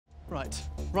Right,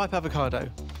 ripe avocado,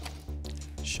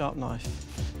 sharp knife.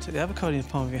 Take the avocado in the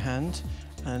palm of your hand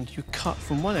and you cut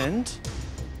from one end.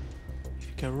 You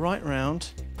go right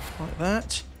round, like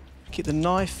that. Keep the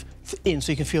knife in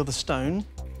so you can feel the stone.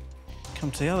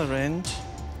 Come to the other end,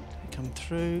 come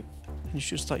through, and you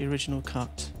should start your original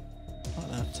cut, like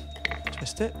that.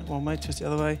 Twist it one way, twist it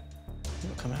the other way,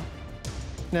 it'll come out.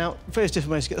 Now, various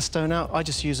different ways to get the stone out. I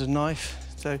just use a knife,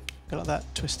 so go like that,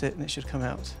 twist it, and it should come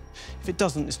out. If it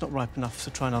doesn't, it's not ripe enough,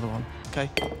 so try another one, OK?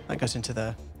 That goes into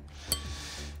there.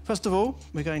 First of all,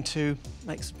 we're going to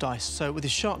make some dice. So with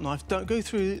this sharp knife, don't go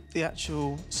through the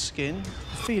actual skin.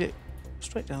 Feed it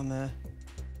straight down there,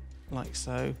 like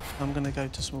so. I'm going to go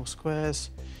to small squares,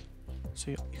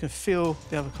 so you can feel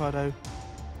the avocado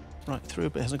right through,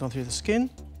 but it hasn't gone through the skin.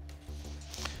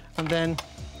 And then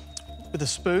with a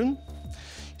spoon, you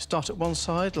start at one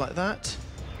side like that,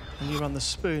 and you run the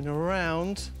spoon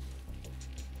around,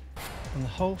 and the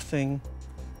whole thing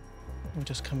will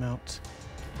just come out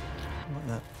like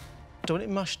that. Don't want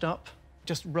it mushed up,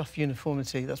 just rough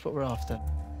uniformity, that's what we're after.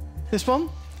 This one,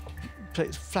 put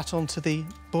it flat onto the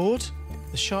board,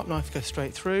 the sharp knife goes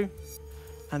straight through,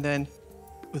 and then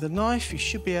with a knife you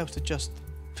should be able to just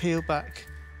peel back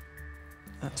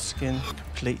that skin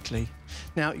completely.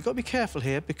 Now, you've got to be careful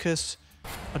here because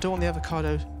I don't want the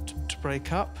avocado to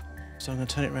break up, so I'm going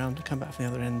to turn it around and come back from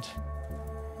the other end.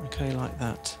 OK, like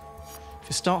that. If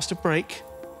it starts to break,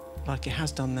 like it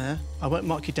has done there, I won't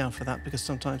mark you down for that because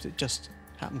sometimes it just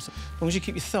happens. As long as you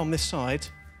keep your thumb this side,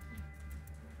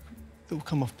 it will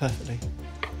come off perfectly.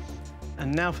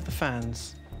 And now for the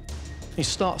fans. You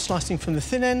start slicing from the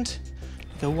thin end,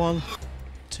 you go 1,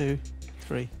 2,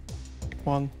 3.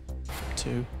 1,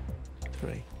 2,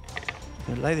 3. I'm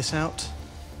going to lay this out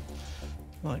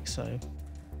like so.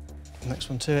 Next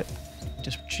one to it,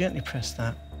 just gently press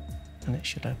that and it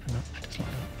should open up just like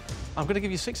that. I'm going to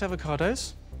give you 6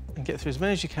 avocados and get through as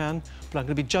many as you can, but I'm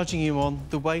going to be judging you on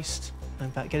the waste and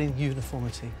about getting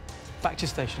uniformity. Back to your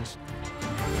stations.